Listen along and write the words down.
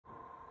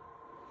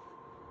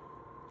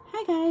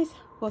Hi guys,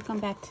 welcome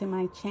back to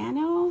my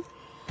channel,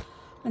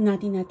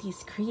 Naughty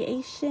Nutty's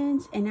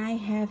Creations, and I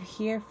have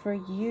here for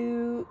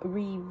you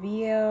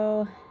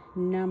reveal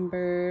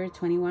number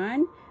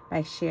 21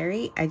 by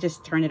Sheri. I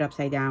just turned it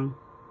upside down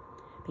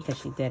because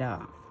she did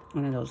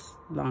one of those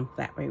long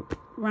flat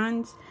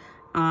runs,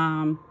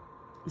 so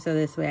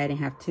this way I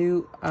didn't have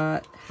to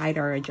hide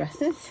our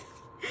addresses.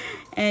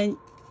 And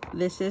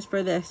this is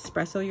for the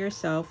Espresso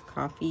Yourself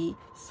Coffee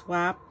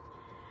Swap.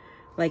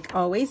 Like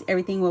always,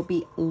 everything will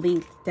be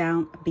linked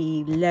down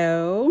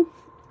below.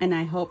 And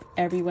I hope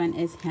everyone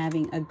is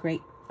having a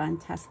great,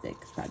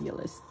 fantastic,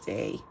 fabulous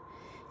day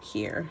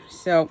here.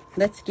 So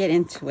let's get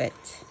into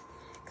it,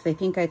 because I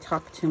think I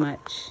talk too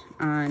much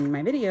on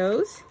my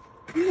videos.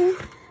 I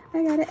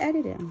gotta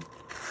edit them.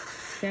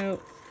 So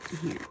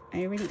here,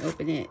 I already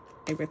opened it.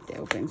 I ripped it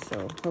open,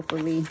 so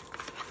hopefully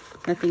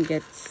nothing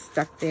gets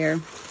stuck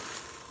there.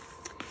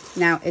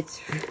 Now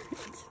it's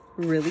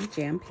really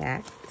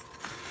jam-packed.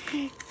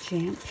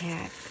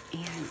 Jam-packed,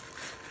 and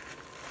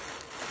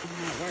oh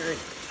my word,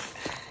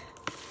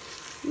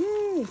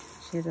 yay,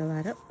 she has a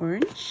lot of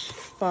orange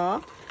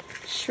fall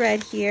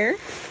shred here.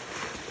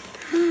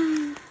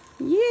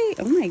 Yay,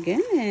 oh my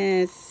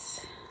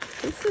goodness,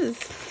 this is,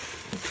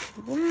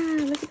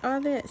 wow, look at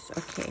all this.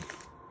 Okay,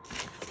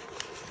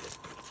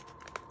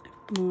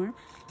 more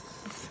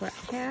sweat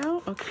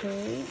towel.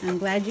 Okay, I'm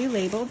glad you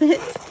labeled it,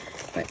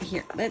 but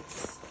here,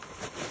 let's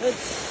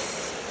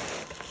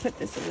put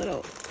this a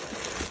little.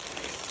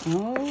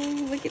 Oh,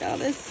 look at all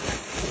this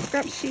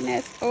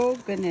scrumptiness. Oh,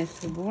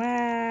 goodness.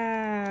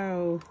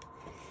 Wow.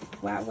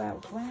 Wow,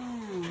 wow,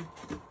 wow.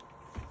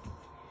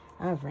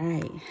 All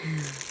right.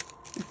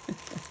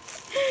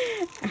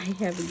 I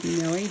have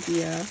no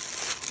idea.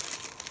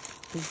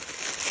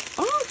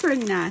 Oh, for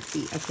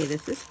Naughty. Okay,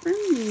 this is for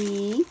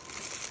me.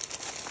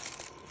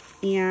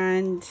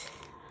 And,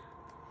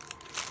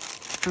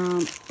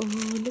 oh,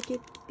 look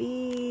at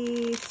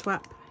these.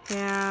 Swap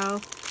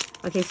pal.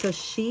 Okay, so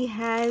she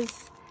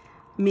has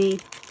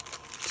made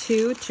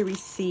 2 to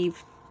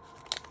receive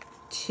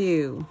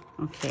 2.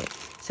 Okay,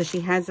 so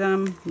she has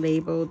them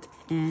labeled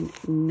and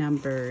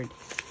numbered.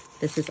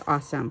 This is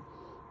awesome.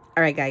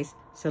 All right, guys,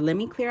 so let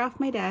me clear off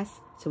my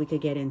desk so we could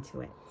get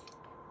into it.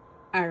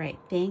 All right,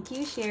 thank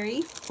you,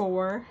 Sheri,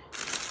 for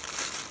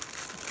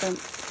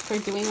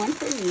doing one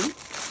for me.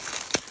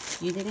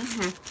 You didn't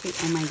have to.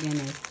 Oh my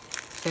goodness.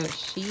 So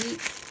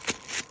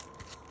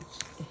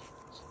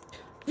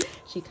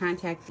she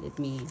contacted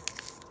me,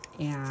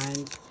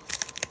 and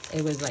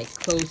it was like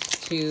close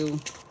to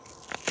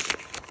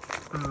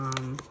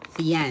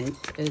the end.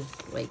 It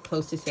was like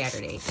close to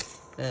Saturday,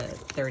 the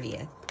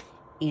 30th.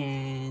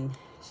 And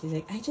she's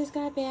like, I just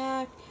got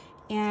back,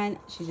 and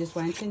she just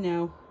wanted to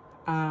know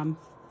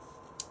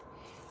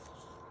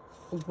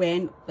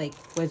when, like,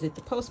 was it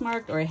the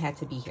postmarked or it had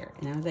to be here?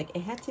 And I was like,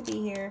 it had to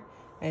be here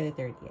by the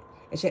 30th.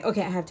 And she said,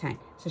 okay, I have time.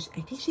 So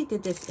I think she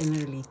did this in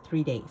literally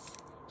 3 days.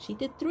 She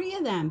did 3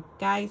 of them,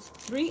 guys.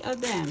 3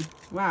 of them.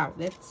 Wow,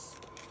 that's,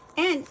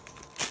 and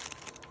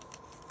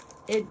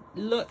it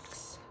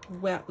looks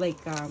well, like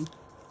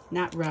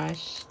not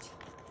rushed,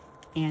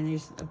 and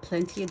there's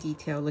plenty of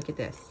detail. Look at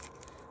this.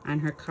 On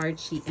her card,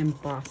 she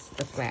embossed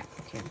the flap.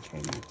 Okay, I'm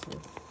trying not to.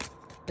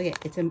 Look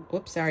at it's.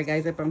 Whoops, sorry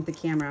guys, I bumped the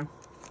camera.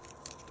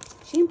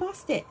 She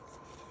embossed it,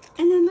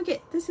 and then look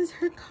at this is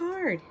her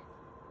card.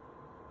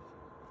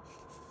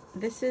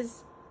 This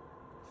is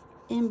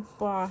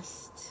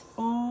embossed.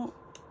 Oh,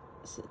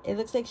 it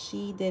looks like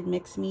she did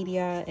mixed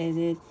media,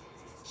 and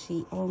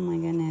she. Oh my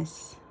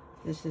goodness.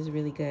 This is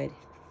really good.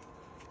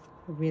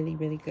 Really,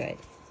 really good.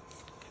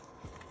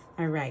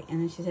 All right. And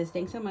then she says,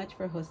 thanks so much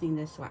for hosting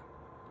this swap.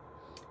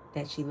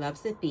 That she loves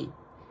the theme.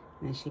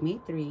 And then she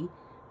made 3.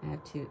 I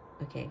have 2.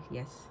 Okay,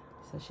 yes.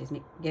 So she's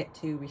get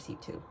 2,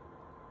 receive 2.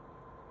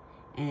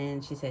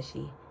 And she says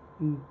she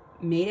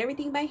made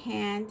everything by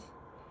hand.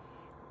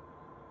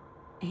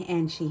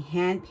 And she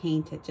hand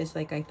painted, just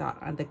like I thought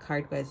on the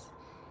card was.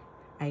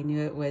 I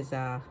knew it was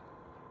her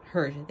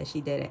that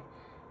she did it.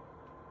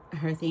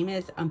 Her theme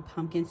is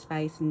pumpkin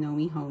spice know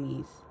me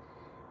homies.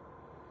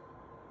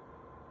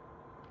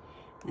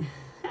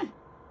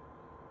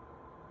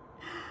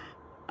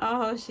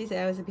 Oh, she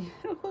said I was a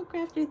beautiful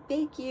crafter.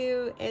 Thank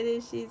you. And then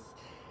she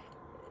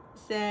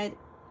said,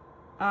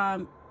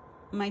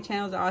 my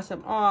channel is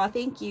awesome. Oh,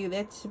 thank you.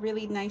 That's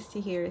really nice to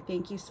hear.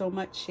 Thank you so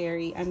much,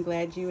 Sheri. I'm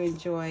glad you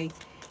enjoy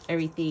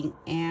everything.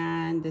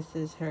 And this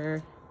is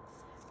her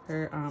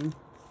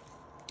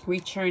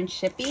return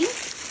shipping.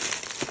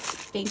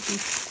 Thank you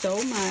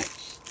so much.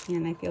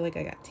 And I feel like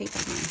I got tape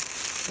on mine.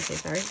 Okay,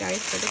 sorry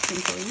guys for the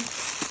crinkling.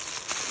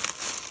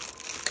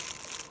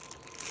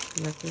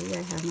 Luckily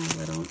I have my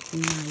little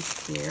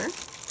knife here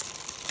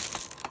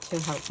to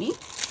help me.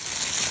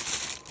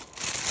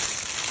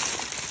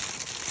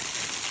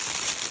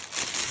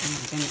 Oh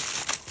my goodness.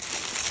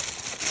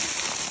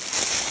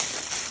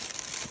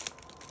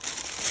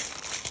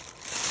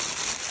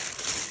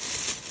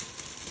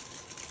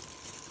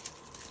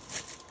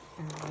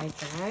 Alright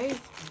guys,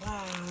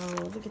 wow,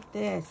 look at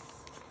this.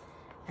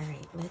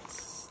 Alright,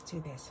 let's do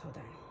this. Hold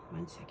on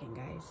 1 second,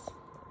 guys.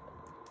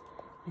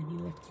 Let me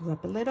lift you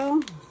up a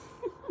little. So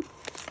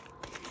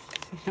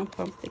I don't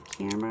bump the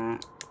camera.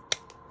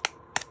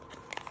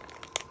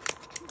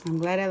 I'm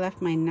glad I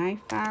left my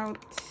knife out,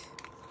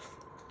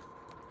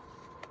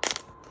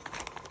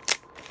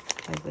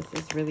 because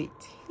this is really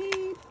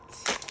taped.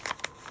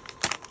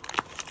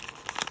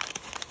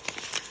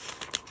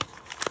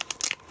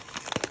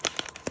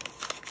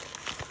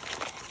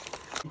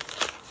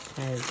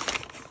 Because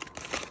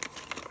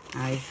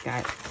I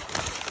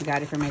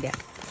got it from my dad.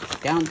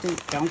 Don't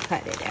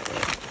cut it that way.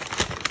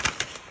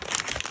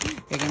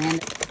 You're gonna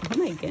end up, oh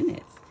my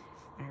goodness.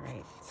 All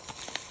right.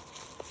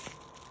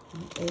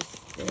 What is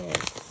this?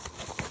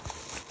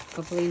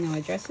 Hopefully no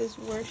addresses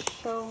were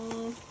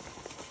shown.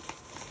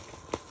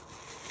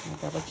 I'll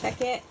double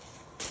check it.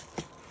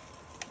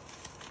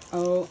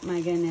 Oh my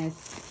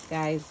goodness,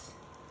 guys.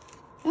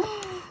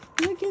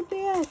 Look at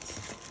that.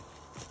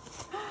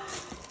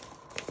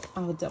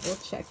 I'll double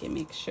check and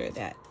make sure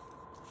that,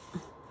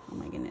 oh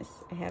my goodness,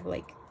 I have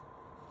like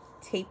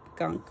tape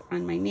gunk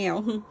on my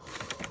nail.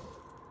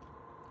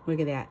 Look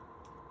at that.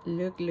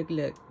 Look.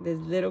 This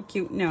little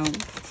cute gnome.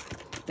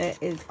 That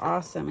is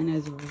awesome. And it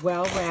is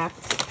well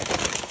wrapped,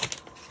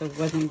 so it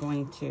wasn't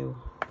going to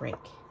break.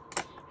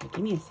 Right,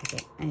 give me a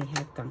second. I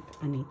have gunk.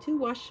 I need to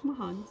wash my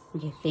hands.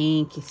 Okay,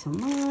 thank you so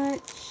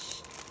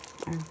much.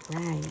 All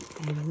right.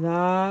 I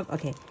love,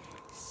 okay,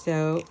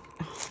 so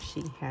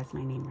she has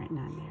my name written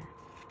on there.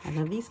 I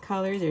love these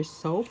colors. They're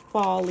so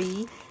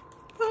fall-y.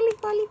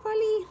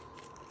 Fall-y.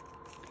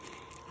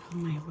 Oh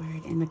my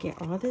word. And look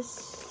at all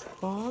this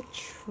fall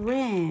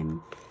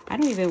trim. I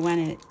don't even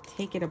want to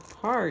take it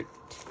apart.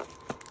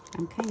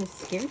 I'm kind of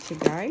scared to,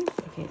 guys.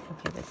 Okay,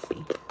 let's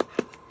see.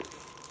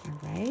 All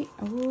right.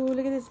 Oh,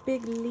 look at this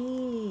big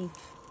leaf.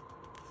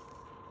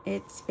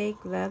 It's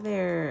fake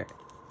leather.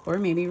 Or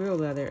maybe real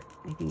leather.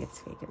 I think it's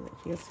fake. It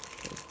feels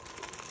fake.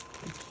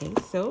 Okay,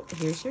 so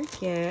here's your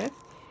gift.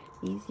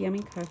 These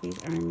yummy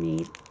coffees are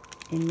made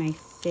in my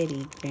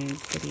city, Grand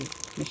City,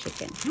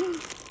 Michigan.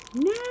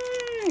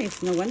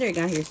 Nice! No wonder it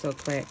got here so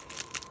quick.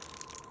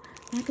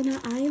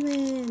 Mackinac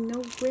Island.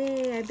 No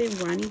way. I've been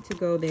wanting to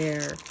go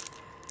there,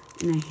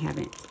 and I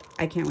haven't.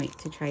 I can't wait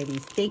to try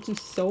these. Thank you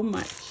so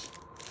much.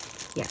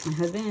 Yeah, my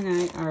husband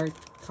and I are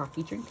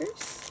coffee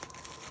drinkers.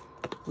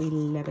 We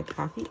love a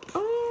coffee.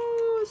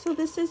 Oh, so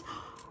this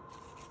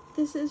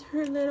is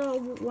her little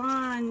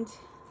wand.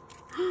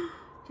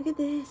 Look at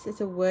this.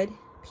 It's a wood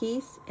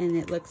piece and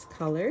it looks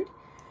colored.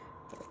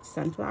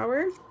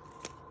 Sunflower.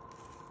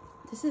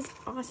 This is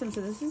awesome.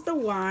 So this is the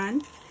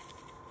wand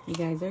you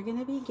guys are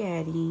gonna be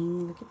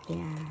getting. Look at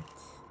that.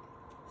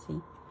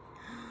 See?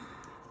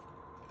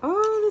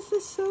 Oh, this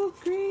is so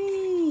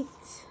great.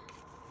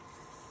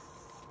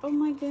 Oh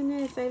my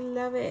goodness, I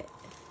love it.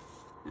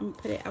 I'm gonna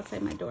put it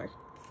outside my door,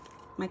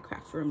 my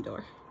craft room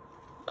door.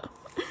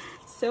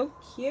 So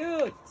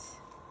cute.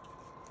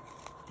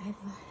 I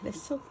love it.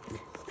 It's so, oh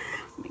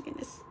my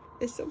goodness,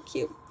 it's so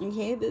cute.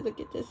 Okay, look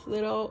at this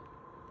little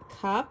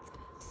cup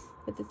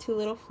with the two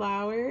little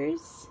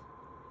flowers,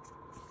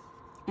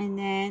 and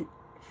then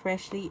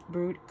freshly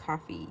brewed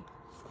coffee.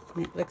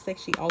 And it looks like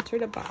she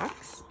altered a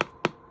box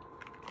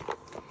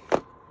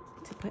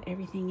to put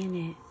everything in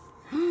it.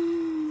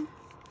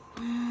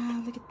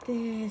 Wow, look at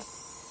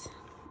this.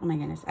 Oh my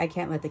goodness, I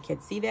can't let the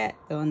kids see that.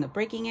 They'll end up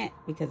breaking it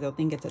because they'll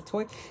think it's a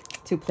toy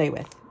to play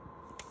with.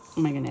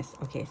 Oh my goodness.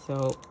 Okay,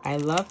 so I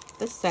love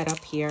the setup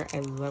here. I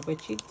love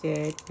what you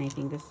did. I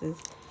think this is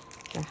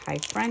the Hi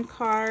Friend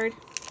card.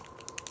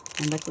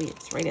 And luckily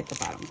it's right at the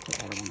bottom because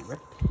I don't want to rip.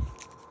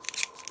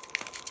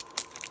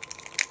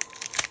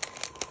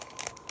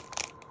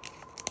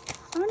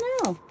 Oh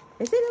no.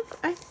 Is it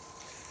a...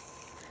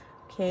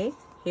 Okay,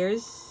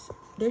 there's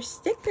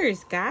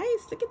stickers,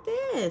 guys. Look at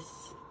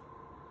this.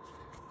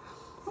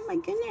 Oh my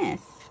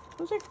goodness.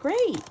 Those are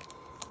great.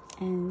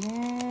 And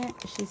then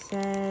she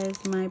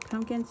says, my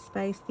pumpkin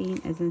spice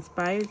theme is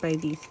inspired by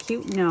these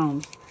cute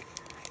gnomes.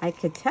 I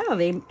could tell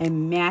it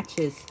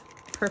matches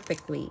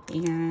perfectly.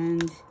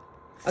 And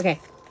okay,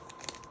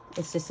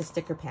 it's just a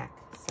sticker pack.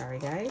 Sorry,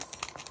 guys.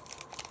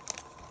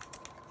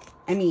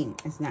 I mean,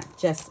 it's not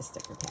just a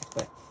sticker pack,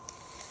 but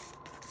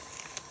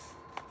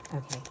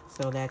okay.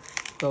 So that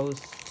goes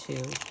to,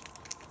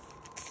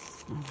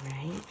 all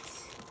right.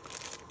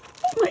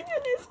 Oh my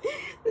goodness,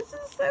 this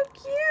is so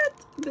cute.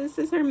 This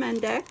is her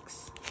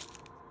Memorydex.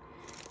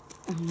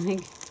 Oh my,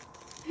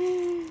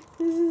 this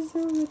is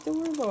so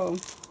adorable.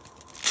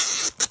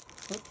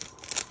 Oops.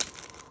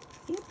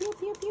 Yep.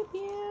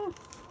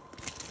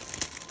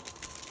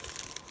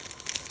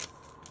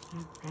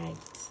 All right,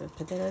 so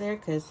put that over there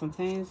because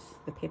sometimes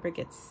the paper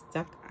gets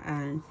stuck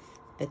on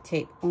the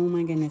tape. Oh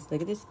my goodness,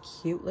 look at this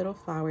cute little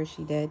flower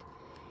she did.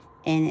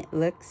 And it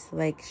looks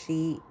like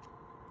she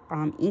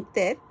inked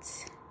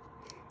it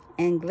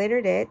and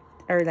glittered it,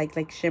 or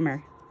like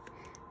shimmer.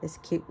 This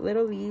cute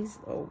little leaves.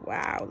 Oh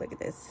wow, look at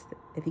this.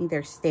 I think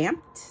they're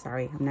stamped.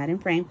 Sorry, I'm not in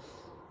frame.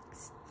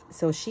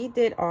 So she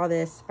did all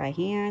this by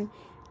hand.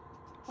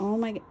 Oh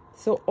my,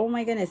 so oh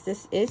my goodness,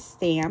 this is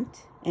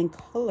stamped and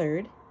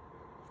colored.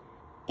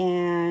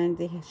 And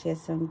she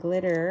has some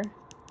glitter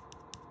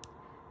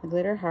a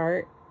glitter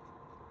heart.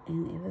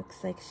 And it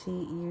looks like she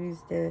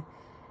used the,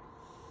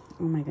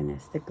 oh my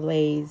goodness, the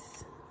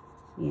glaze,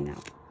 you know,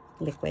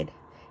 liquid.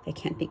 I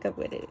can't think of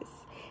what it is.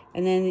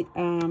 And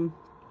then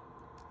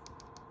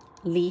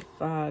leaf,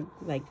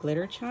 like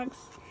glitter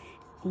chunks.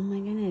 Oh my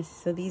goodness.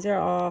 So these are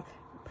all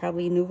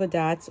probably Nuva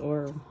dots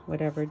or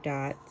whatever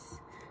dots.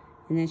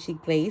 And then she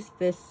glazed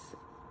this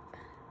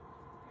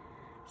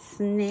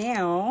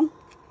snail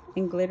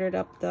and glittered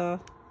up the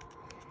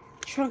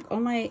trunk. Oh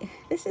my,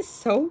 this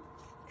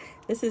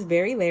is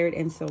very layered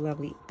and so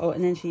lovely. Oh,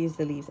 and then she used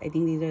the leaves. I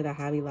think these are the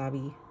Hobby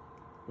Lobby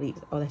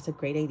leaves. Oh, that's a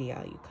great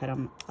idea. You cut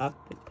them up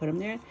and put them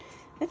there.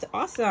 That's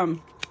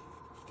awesome.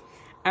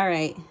 All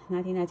right,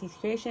 Naughty Naughty's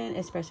creation,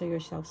 Espresso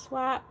Yourself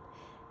Swap.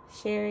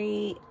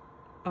 Sheri,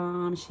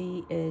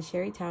 she is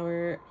Sheri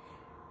Tower,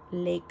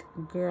 Lake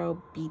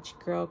Girl, Beach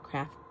Girl,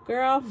 Craft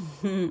Girl.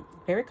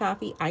 Favorite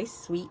coffee,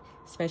 iced sweet,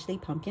 especially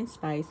pumpkin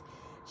spice.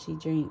 She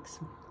drinks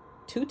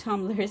 2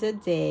 tumblers a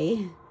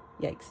day.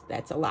 Yikes,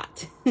 that's a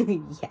lot.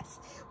 Yes.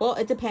 Well,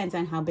 it depends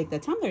on how big the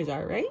tumblers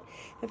are, right?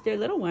 If they're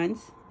little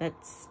ones,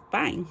 that's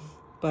fine.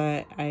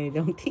 But I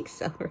don't think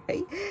so,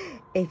 right?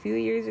 A few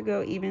years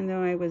ago, even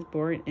though I was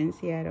born in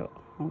Seattle,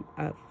 home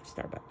of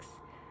Starbucks.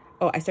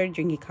 Oh, I started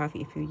drinking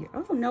coffee a few years.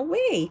 Oh, no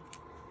way.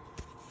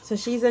 So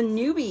she's a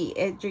newbie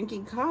at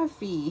drinking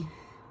coffee.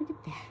 Look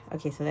at that.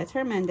 Okay, so that's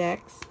her Memorydex.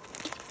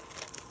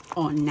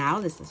 Oh, now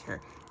this is her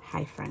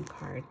high friend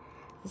card.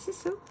 This is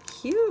so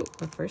cute.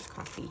 Her first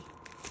coffee.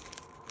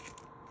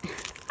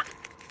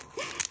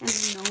 And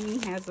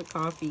Nomi has a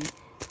coffee.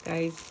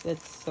 Guys,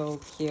 that's so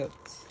cute.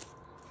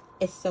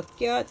 It's so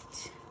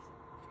cute.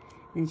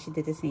 And she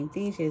did the same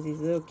thing. She has these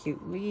little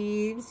cute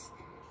leaves.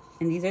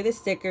 And these are the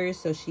stickers.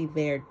 So she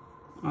layered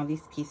all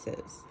these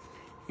pieces.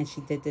 And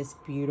she did this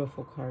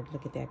beautiful card.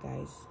 Look at that,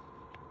 guys.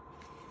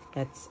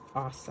 That's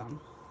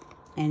awesome.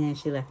 And then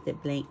she left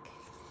it blank.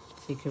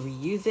 So you could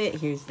reuse it.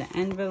 Here's the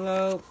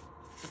envelope.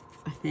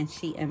 And then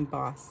she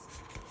embossed.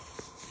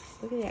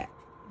 Look at that.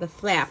 The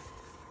flap.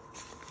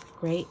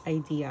 Great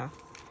idea.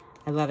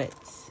 I love it.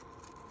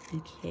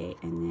 Okay,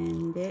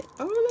 and then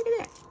oh, look at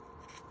that.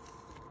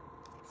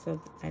 So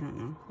I don't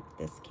know if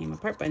this came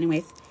apart, but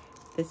anyways,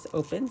 this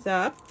opens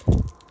up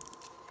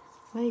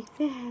like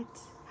that.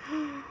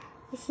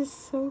 This is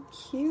so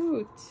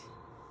cute.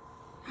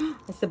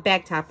 It's a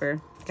bag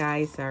topper,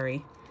 guys.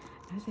 Sorry,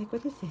 I was like,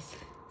 what is this?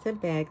 It's a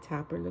bag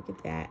topper. Look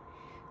at that.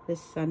 This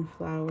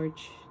sunflower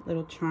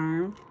little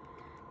charm,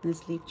 and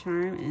this leaf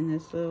charm, and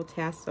this little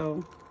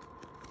tassel.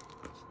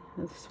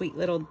 A sweet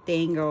little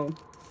dangle.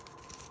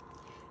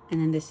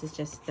 And then this is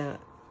just the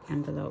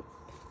envelope.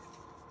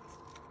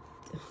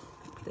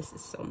 This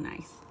is so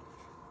nice.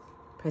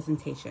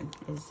 Presentation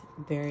is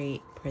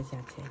very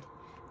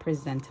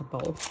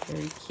presentable,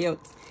 very cute.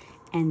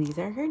 And these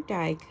are her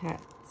die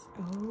cuts.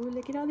 Oh,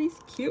 look at all these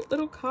cute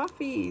little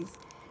coffees.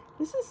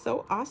 This is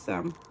so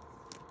awesome.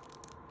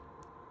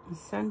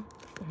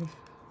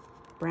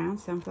 Brown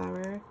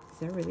sunflower.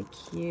 These are really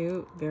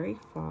cute, very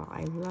fall.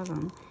 I love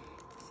them.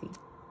 See.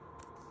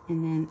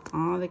 And then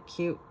all the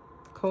cute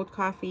cold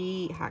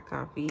coffee, hot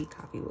coffee,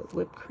 coffee with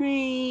whipped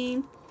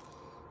cream,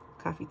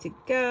 coffee to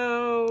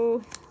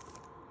go.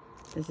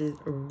 This is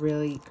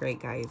really great,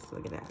 guys.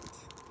 Look at that.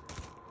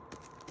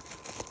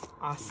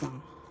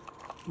 Awesome.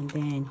 And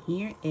then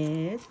here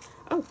is,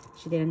 oh,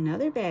 she did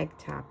another bag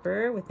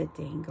topper with a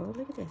dangle.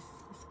 Look at this.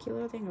 This cute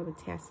little dangle, the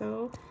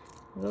tassel,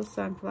 a little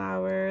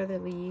sunflower, the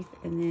leaf,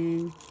 and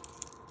then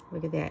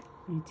look at that.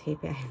 I'm gonna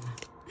tape it.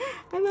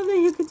 I love that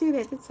you could do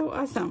that. That's so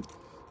awesome.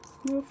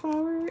 Little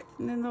flower,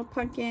 and then a little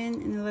pumpkin,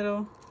 and a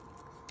little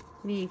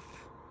leaf.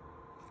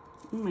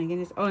 Oh my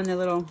goodness. Oh, and a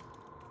little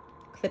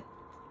clip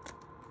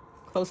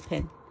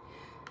clothespin.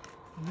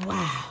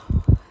 Wow.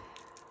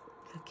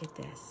 Look at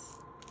this.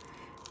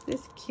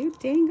 This cute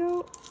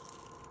dangle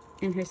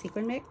and her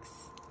sequin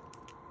mix.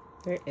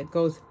 It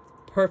goes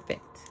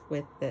perfect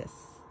with this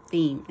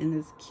theme. And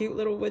this cute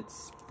little wood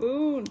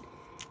spoon.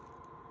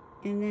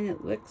 And then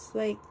it looks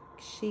like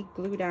she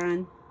glued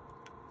on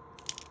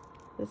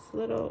this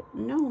little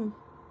gnome.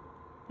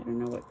 I don't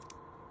know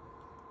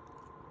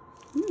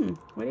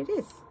what it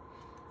is.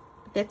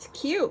 But that's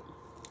cute.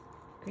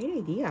 Great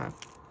idea.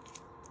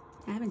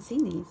 I haven't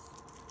seen these.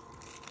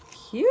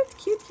 Cute,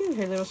 cute, cute.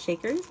 Her little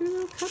shakers, her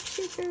little cup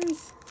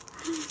shakers.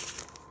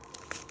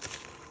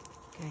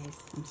 Guys,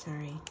 I'm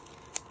sorry.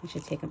 I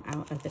should take them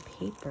out of the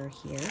paper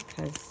here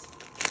because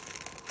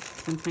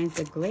sometimes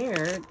the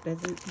glare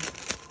doesn't,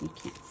 you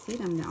can't see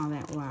them all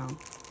that well.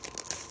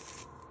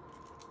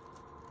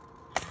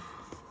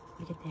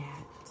 Look at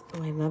that.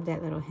 Oh, I love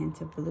that little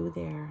hint of blue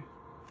there.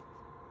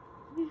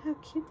 Look at how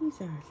cute these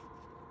are.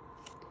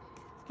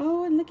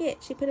 Oh, and look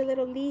at, she put a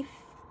little leaf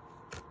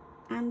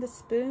on the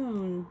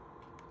spoon.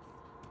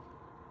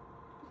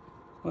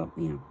 Well,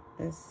 you know,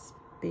 the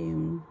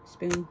spoon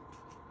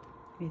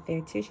right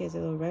there too. She has a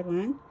little red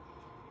one.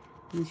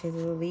 And she has a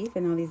little leaf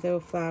and all these little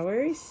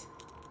flowers.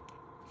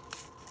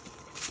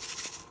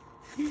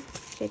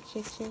 Shake,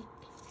 shake, shake.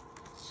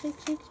 Shake,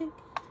 shake, shake.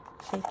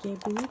 Shake your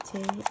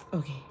booty.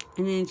 Okay.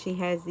 And then she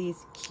has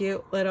these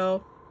cute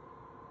little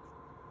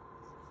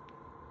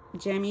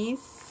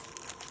jammies.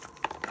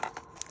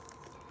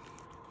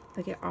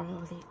 Look at all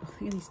the, oh,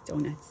 look at these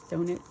donuts.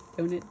 Donut,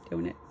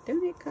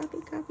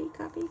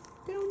 coffee,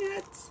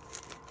 donuts.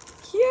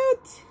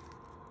 Cute.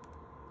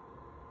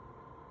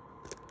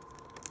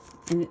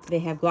 And they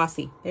have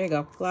glossy. There you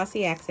go.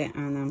 Glossy accent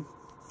on them.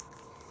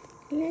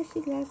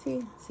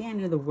 Glossy. See, I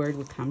knew the word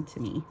would come to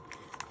me.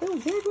 The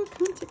word would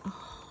come to,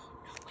 oh,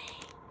 no way.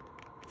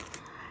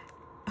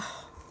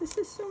 Oh, this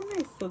is so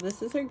nice. So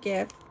this is her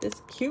gift.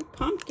 This cute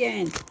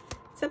pumpkin.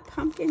 It's a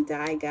pumpkin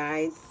die,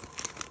 guys.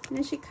 And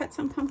then she cut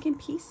some pumpkin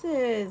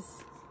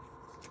pieces.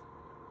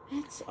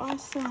 That's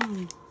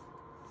awesome.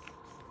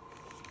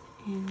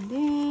 And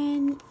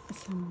then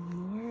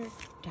some more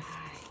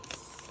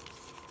dies.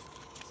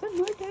 Some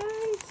more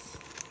dies.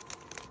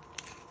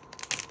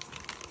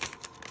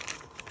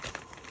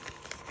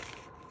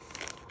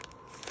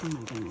 Oh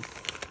my goodness.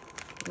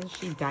 Well,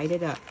 she dyed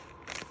it up.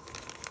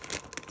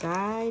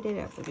 Dyed it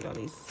up. Look at all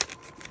these.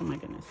 Oh my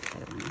goodness. I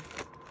don't know.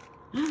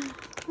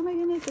 Oh my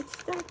goodness. It's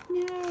stuck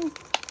now.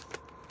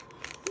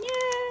 No.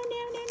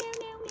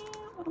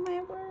 Oh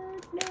my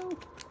word, no.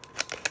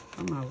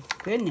 Oh my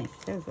goodness.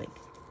 That was like,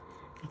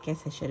 I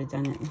guess I should have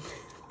done it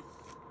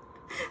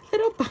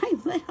little by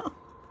little.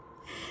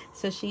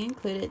 So she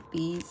included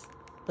these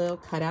little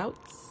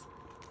cutouts.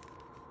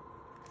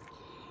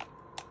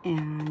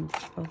 And,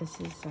 oh, this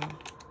is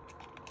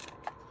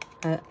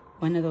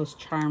one of those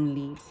charm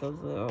leaves, those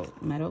little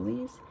metal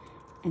leaves.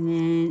 And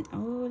then,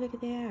 oh, look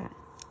at that.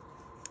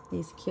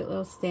 These cute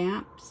little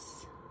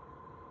stamps.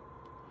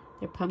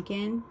 They're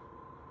pumpkin.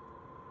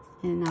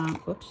 And,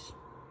 whoops.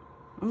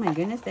 Oh my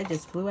goodness, that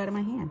just flew out of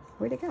my hand.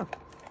 Where'd it go?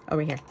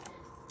 Over here.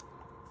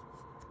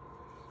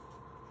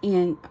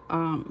 And,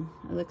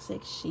 it looks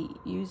like she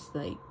used,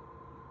 like,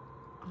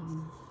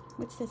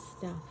 what's this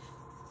stuff?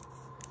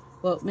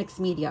 Well, mixed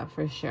media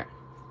for sure.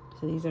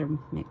 So these are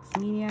mixed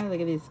media.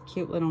 Look at this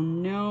cute little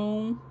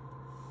gnome.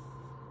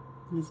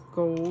 This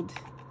gold.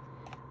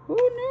 Oh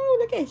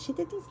no, look at it. She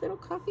did these little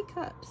coffee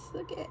cups.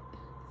 Look at,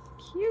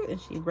 cute. And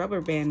she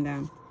rubber banded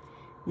them.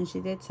 And she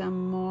did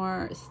some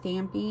more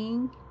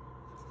stamping.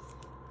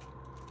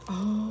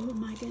 Oh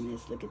my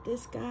goodness, look at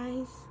this,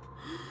 guys.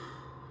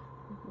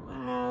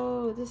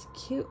 Wow, this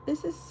cute.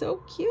 This is so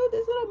cute.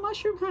 This little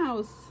mushroom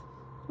house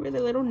where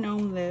the little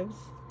gnome lives.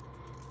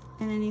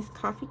 And then these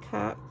coffee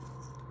cups.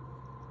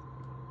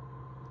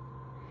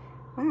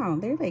 Wow,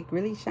 they're like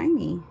really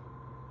shiny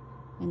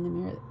in the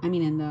mirror. I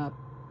mean, in the,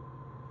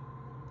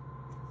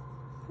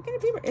 look at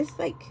the paper. It's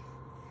like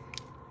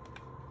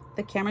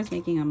the camera's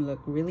making them look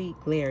really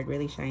glared,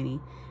 really shiny.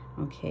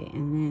 Okay,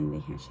 and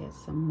then she has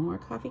some more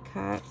coffee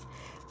cups.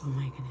 Oh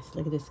my goodness,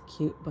 look at this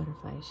cute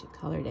butterfly. She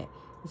colored it.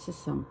 This is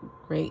some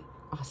great,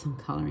 awesome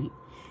coloring.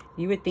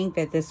 You would think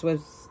that this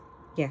was,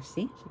 yeah,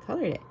 see, she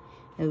colored it.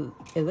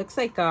 It looks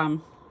like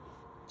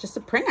just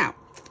a printout.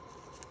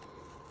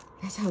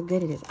 That's how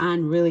good it is.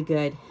 On really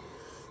good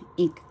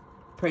ink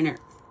printer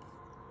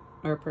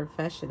or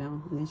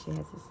professional. And then she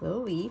has this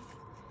little leaf,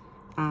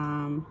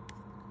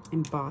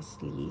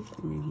 embossed leaf.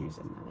 And then here's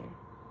another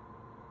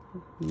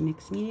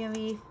mixed media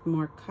leaf,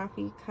 more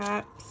coffee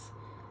cups,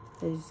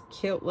 these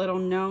cute little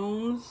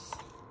gnomes.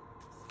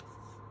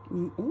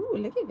 Ooh,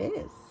 look at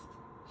this.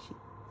 She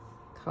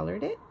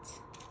colored it,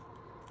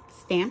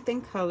 stamped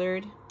and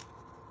colored.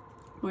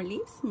 More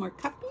leaves, more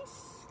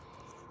cuppies.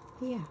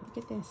 Yeah, look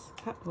at this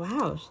cup.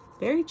 Wow,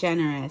 very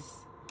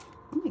generous.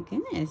 Oh my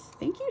goodness.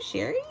 Thank you,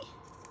 Sheri.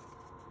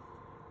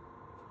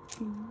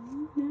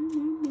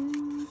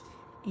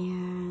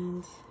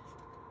 And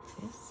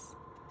this.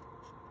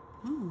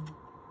 Oh,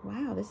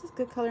 wow. This is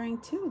good coloring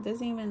too. It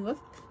doesn't even look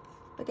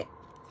at, it's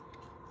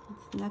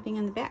nothing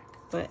in the back,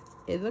 but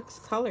it looks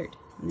colored.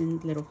 And then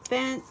little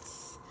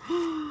fence.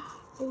 Oh,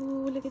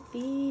 look at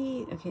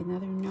these. Okay,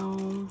 another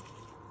gnome.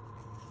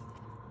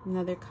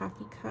 Another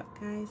coffee cup,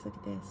 guys. Look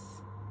at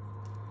this.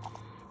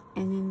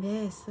 And then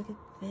this, look at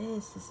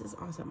this. This is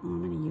awesome. Oh,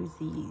 I'm going to use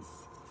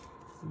these.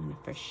 I'm going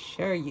to for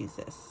sure use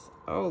this.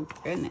 Oh,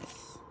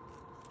 goodness.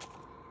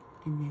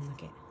 And then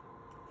look at,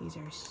 these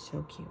are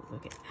so cute.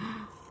 Look at,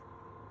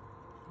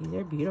 these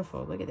are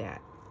beautiful. Look at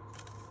that.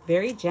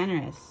 Very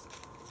generous.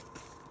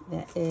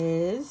 That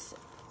is,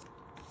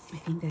 I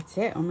think that's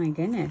it. Oh my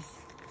goodness.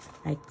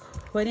 I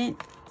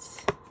couldn't.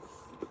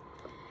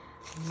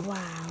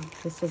 Wow.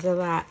 This was a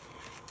lot.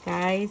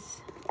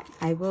 Guys,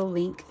 I will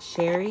link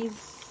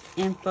Sheri's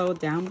info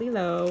down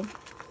below.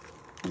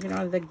 Look at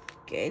all the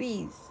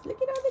goodies.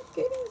 Look at all the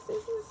goodies.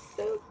 This is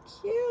so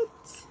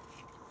cute.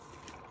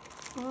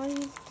 All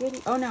these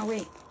goodies. Oh no,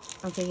 wait.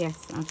 Okay,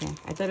 yes. Okay.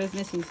 I thought I was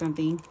missing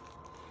something.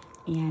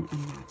 And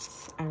I'm not.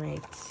 All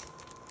right.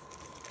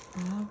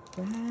 All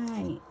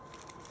right.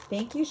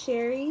 Thank you,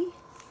 Sheri,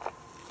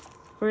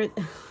 for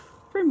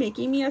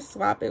making me a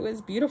swap. It was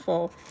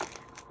beautiful.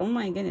 Oh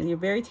my goodness. You're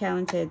very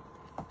talented.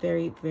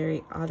 Very,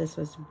 very, oh, this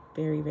was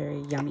very, very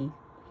yummy.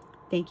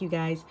 Thank you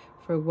guys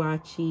for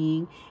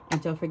watching,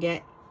 and don't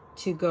forget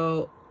to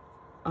go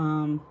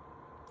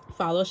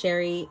follow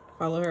Sheri,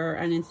 follow her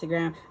on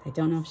Instagram. I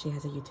don't know if she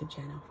has a YouTube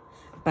channel,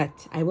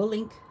 but I will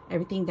link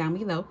everything down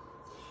below.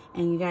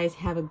 And you guys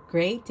have a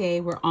great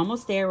day. We're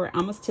almost there. We're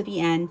almost to the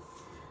end.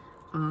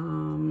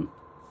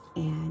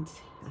 And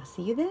I'll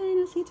see you then.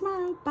 I'll see you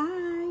tomorrow.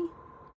 Bye.